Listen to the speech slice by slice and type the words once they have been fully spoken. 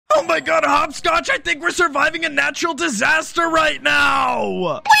Oh my god, Hopscotch, I think we're surviving a natural disaster right now! We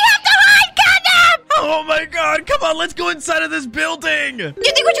have to hide, Catnap! Oh my god, come on, let's go inside of this building! Do you think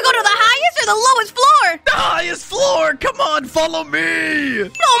we should go to the highest or the lowest floor? The highest floor! Come on, follow me!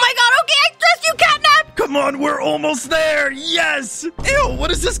 Oh my god, okay, I trust you, Catnap! Come on, we're almost there! Yes! Ew, what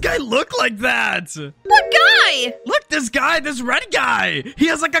does this guy look like that? What guy? Look, this guy, this red guy! He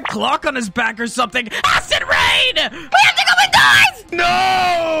has like a clock on his back or something! Acid rain! We have to go indoors!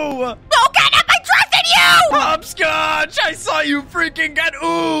 No! No, Catnap, I trusted you! Hopscotch, I saw you freaking get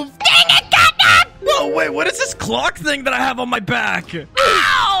oofed! Dang it, Catnap! Oh, wait, what is this clock thing that I have on my back?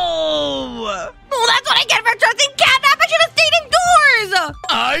 Ow! Well, that's what I get for trusting Catnap. I should have stayed indoors!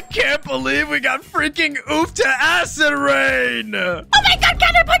 I can't believe we got freaking oofed to acid rain! Oh my god,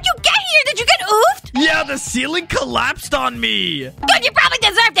 Catnap, how'd you get here? Did you get oofed? Yeah, the ceiling collapsed on me! Good, you probably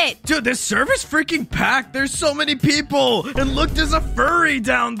deserved it! Dude, this server's freaking packed. There's so many people. And look, there's a furry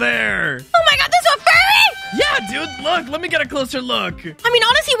down there. Oh my god, there's a furry? Yeah, dude, look. Let me get a closer look. I mean,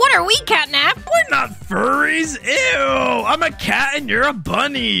 honestly, what are we, Catnap? We're not furries. Ew. I'm a cat and you're a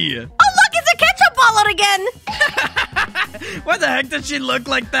bunny. Oh, look, it's a ketchup wallet again! Why the heck does she look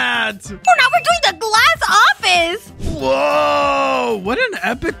like that? Oh, now we're doing the glass office! Whoa, what an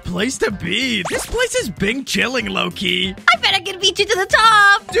epic place to be. This place is big chilling, low-key. I bet I can beat you to the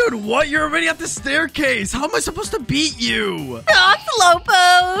top! Dude, what? You're already at the staircase. How am I supposed to beat you? Oh,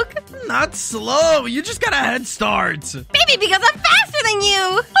 slowpoke! Not slow. You just got a head start. Maybe because I'm faster than you!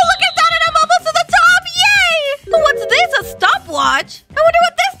 Oh, look, I'm done and I'm almost to the top! Yay! Oh, what's this? A stopwatch? I wonder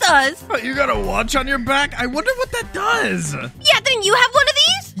what this does! Oh, you got a watch on your back? I wonder what that does. Yeah, didn't you have one of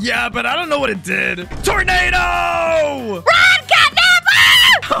these? Yeah, but I don't know what it did. Tornado! Run, Catnap!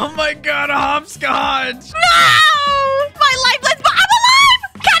 Ah! Oh my god, Hopscotch! No! My lifeless, but I'm alive!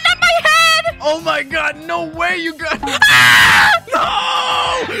 Catnap my head! Oh my god, no way you got... Ah!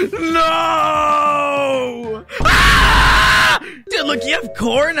 No! No! Ah! Dude, look, you have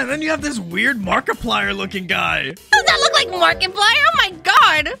corn and then you have this weird Markiplier looking guy. Does that look like Markiplier? Oh my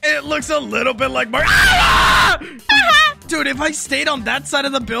god! It looks a little bit like Ah! Dude, if I stayed on that side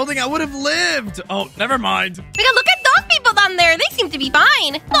of the building, I would have lived. Oh, never mind. We can look at those people down there. They seem to be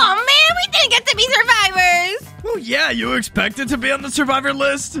fine. Oh man, we didn't get to be survivors. Oh yeah, you expected to be on the survivor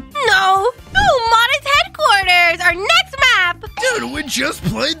list? No. Ooh, Modest headquarters. Our next map. Dude, we just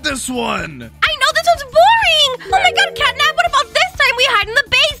played this one. I know, this one's boring. Oh my god, Catnap, what about this time we hide in the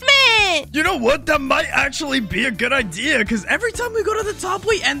basement? You know what? That might actually be a good idea, because every time we go to the top,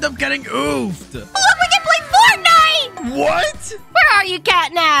 we end up getting oofed. Look, we can play Fortnite. What? Where are you,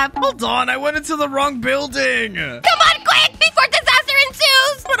 Catnap? Hold on, I went into the wrong building. Come on, quick, before disaster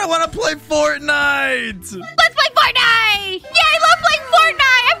ensues. But I want to play Fortnite. Let's play Fortnite. Yeah, I love playing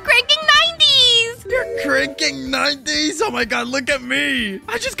Fortnite. I'm cranking 90s. You're cranking 90s? Oh my god, look at me.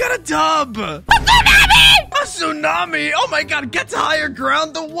 I just got a dub. A tsunami! A tsunami? Oh my god, get to higher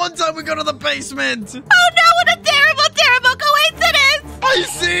ground the one time we go to the basement. Oh no, what a terrible, terrible coincidence. I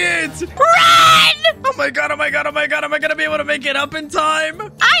see it. Run! Oh my god, oh my god, oh my god. Am I going to be able to make it up in time?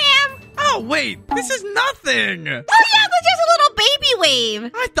 I am. Oh, wait, this is nothing. Oh yeah, that's just a little baby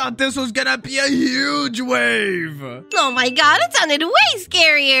wave. I thought this was gonna be a huge wave. Oh my god, it sounded way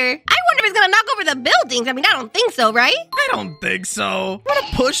scarier. I wonder if it's gonna knock over the buildings. I mean, I don't think so, right? I don't think so. I want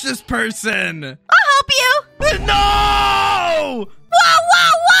to push this person. I'll help you. No! Whoa,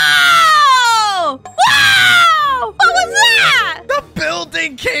 whoa, whoa! Whoa! What was that? The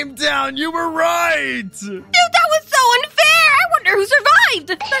building came down. You were right. Dude, that was so unfair. I wonder who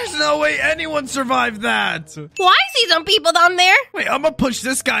survived. There's no way anyone survived that. Well, I see some people down there. Wait, I'm gonna push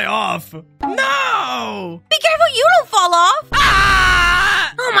this guy off. No! Be careful you don't fall off.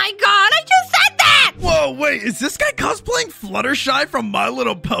 Ah! Oh my god, I just said that! Whoa, wait, is this guy cosplaying Fluttershy from My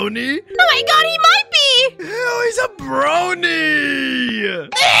Little Pony? Oh my god, he might be! Ew, he's a brony!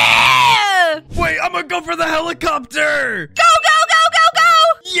 Ew! Wait, I'm gonna go for the helicopter! Go, go, go, go, go!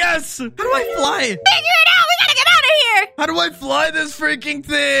 Yes! How do I fly? Figure it out! We gotta get out of here! How do I fly this freaking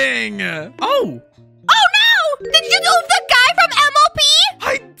thing? Oh! Oh no! Did you move the guy from MLP?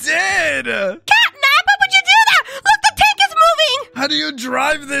 I did! Catnap, how would you do that? Look, the tank is moving! How do you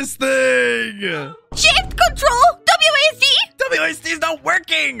drive this thing? Shift, control, WASD? WASD's not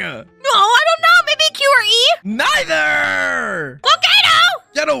working! No, I don't know. Maybe Q or E? Neither! Volcano!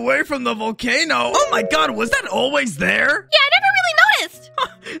 Get away from the volcano! Oh my god, was that always there? Yeah, I never really noticed.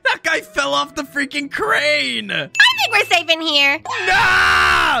 That guy fell off the freaking crane! I think we're safe in here.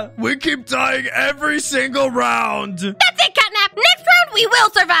 Nah! We keep dying every single round! That's it, Catnap. Next round, we will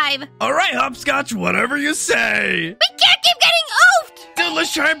survive. Alright, Hopscotch, whatever you say! We can't keep getting oofed. Dude,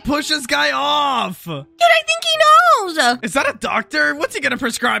 let's try and push this guy off. Dude, I think he knows. Is that a doctor? What's he gonna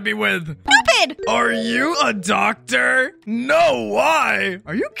prescribe me with? Stupid. Are you a doctor? No, why?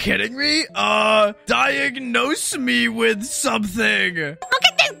 Are you kidding me? Diagnose me with something. Look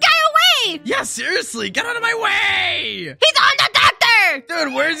at this guy away. Yeah, seriously, get out of my way. He's on the doctor.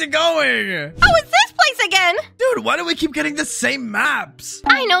 Dude, where's he going? Oh, it's this place again. Dude, why do we keep getting the same maps?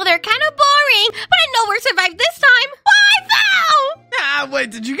 I know they're kind of boring, but I know we'll survive this time. Oh, I fell. Ah,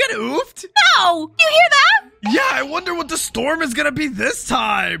 wait, did you get oofed? No. You hear that? Yeah, I wonder what the storm is gonna be this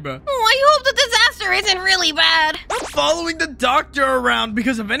time. Oh, I hope the disaster isn't really bad. I'm following the doctor around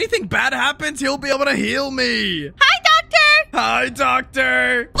because if anything bad happens, he'll be able to heal me. Hi, doctor. Hi,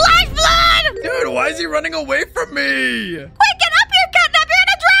 doctor. Flash flood. Dude, why is he running away from me? Quick, get up here, Catnap. You're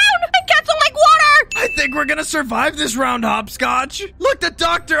gonna drown. And cats don't like water. I think we're gonna survive this round, Hopscotch. Look, the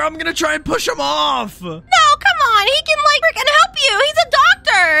doctor. I'm gonna try and push him off. No, come on. He can, freaking help you. He's a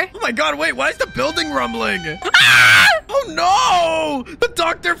doctor. Oh my god, wait, why is the building rumbling? Ah! Oh no! The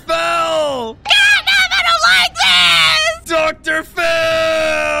doctor fell! Catnap, I don't like this. Dr. Phil!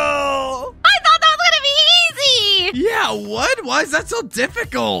 I thought that was gonna be easy. Yeah, what? Why is that so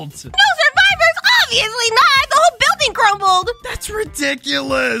difficult? No survivors? Obviously not. The whole building crumbled. That's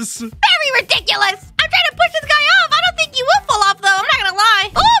ridiculous. Very ridiculous. I'm trying to push this guy off. I don't think you will fall off, though. I'm not gonna lie.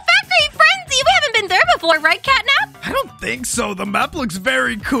 Oh, Factory Frenzy. We haven't been there before, right, Catnap? I don't think so. The map looks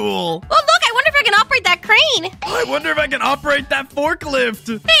very cool. Well, look, I wonder if I can operate that crane. I wonder if I can operate that forklift.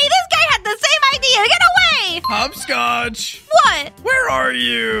 Hey, this guy had the same idea. Get away. Hopscotch. What? Where are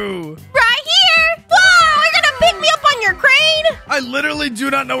you? Right here. Whoa, you're gonna pick me up on your crane? I literally do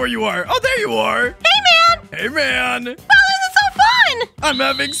not know where you are. Oh, there you are. Hey, man. Hey, man. Wow, this is so fun. I'm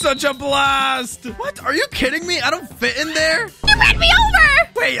having such a blast. What? Are you kidding me? I don't fit in there. You ran me over.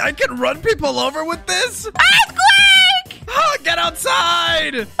 Wait, I can run people over with this? Earthquake. Oh, get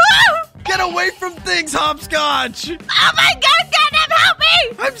outside. Oh. Get away from things, Hopscotch. Oh my god, Catnap, help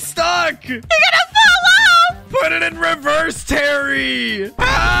me. I'm stuck. You're gonna fall off. Put it in reverse, Terry. Help.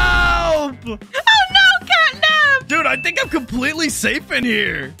 Oh no, Catnap. Dude, I think I'm completely safe in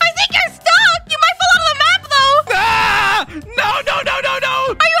here. I think you're stuck. You might fall out of the map, though. Ah! No, no, no, no, no.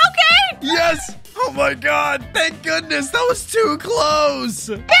 Are you okay? Yes. Oh my god. Thank goodness. That was too close.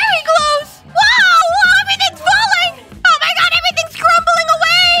 Very close. Wow, everything's falling. Oh my god, everything's crumbling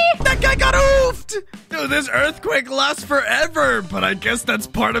away. That guy got oofed. Dude, this earthquake lasts forever, but I guess that's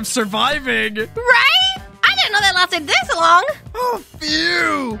part of surviving. Right? I didn't know that lasted this long. Oh,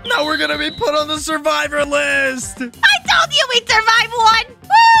 phew. Now we're gonna be put on the survivor list. I told you we'd survive one.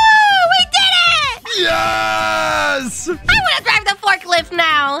 Woo! We did it! Yes! I want to drive the forklift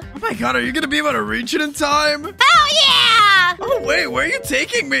now. Oh my god, are you gonna be able to reach it in time? Hell yeah! Oh wait, where are you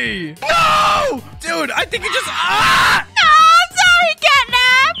taking me? No! Dude, I think you just... Ah! No, I'm sorry,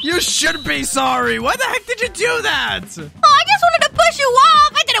 Catnap. You should be sorry. Why the heck did you do that? Oh, I just wanted to push you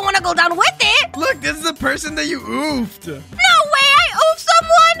off. I didn't want to go down with it. Look, this is the person that you oofed. No way, I oofed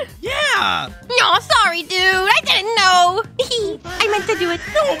someone. Yeah. No, sorry, dude. I didn't know. I meant to do it.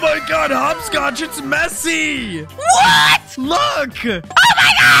 Oh my god, Hopscotch, it's Messi. What? Look. Oh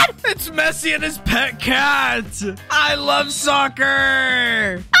my god. It's Messi and his pet cat. I love soccer.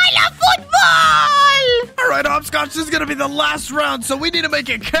 I love football. All right, Hopscotch, this is going to be the last round, so we need to make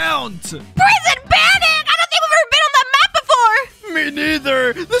it count. Prison panic. I don't think we've ever been on that map before. Me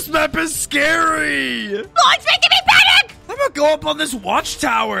neither. This map is scary. Oh, it's making me panic. I'm going to go up on this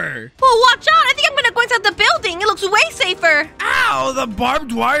watchtower. Well, watch out. I think I'm going to go inside the building. It looks way safer. Ow, the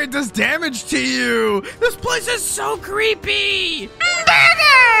barbed wire does damage to you. This place is so creepy.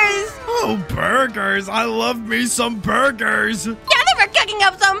 Burgers. Oh, burgers. I love me some burgers. Yeah, they were cooking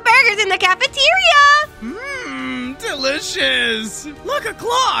up some burgers in the cafeteria. Mmm, delicious. Look, a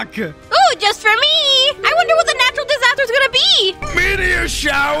clock. Ooh, just for me. I wonder what the natural disaster's going to be. Meteor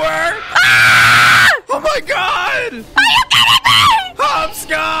shower. Ah! Oh my god. Are you kidding me?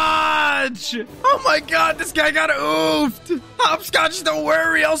 Hopscotch! Oh my god, this guy got oofed! Hopscotch, don't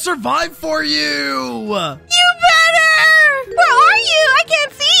worry, I'll survive for you! You better! Where are you? I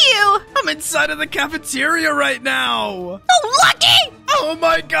can't see you! I'm inside of the cafeteria right now! Oh, lucky! Oh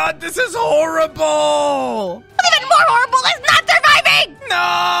my god, this is horrible! What's even more horrible is not surviving!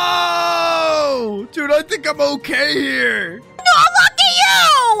 No! Dude, I think I'm okay here! No, lucky you!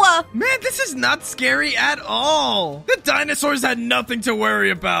 Man, this is not scary at all! The dinosaurs had nothing to worry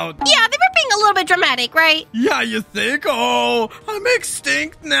about! Yeah, they were being a little bit dramatic, right? Yeah, you think? Oh, I'm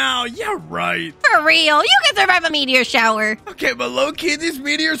extinct now! Yeah, right! For real, you can survive a meteor shower. Okay, but low-key, these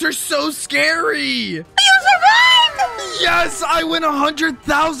meteors are so scary! You survived! Yes, I win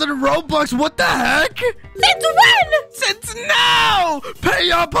 100,000 Robux. What the heck? Since when? Since now!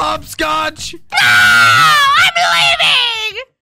 Pay up, Hopscotch! No! I'm leaving!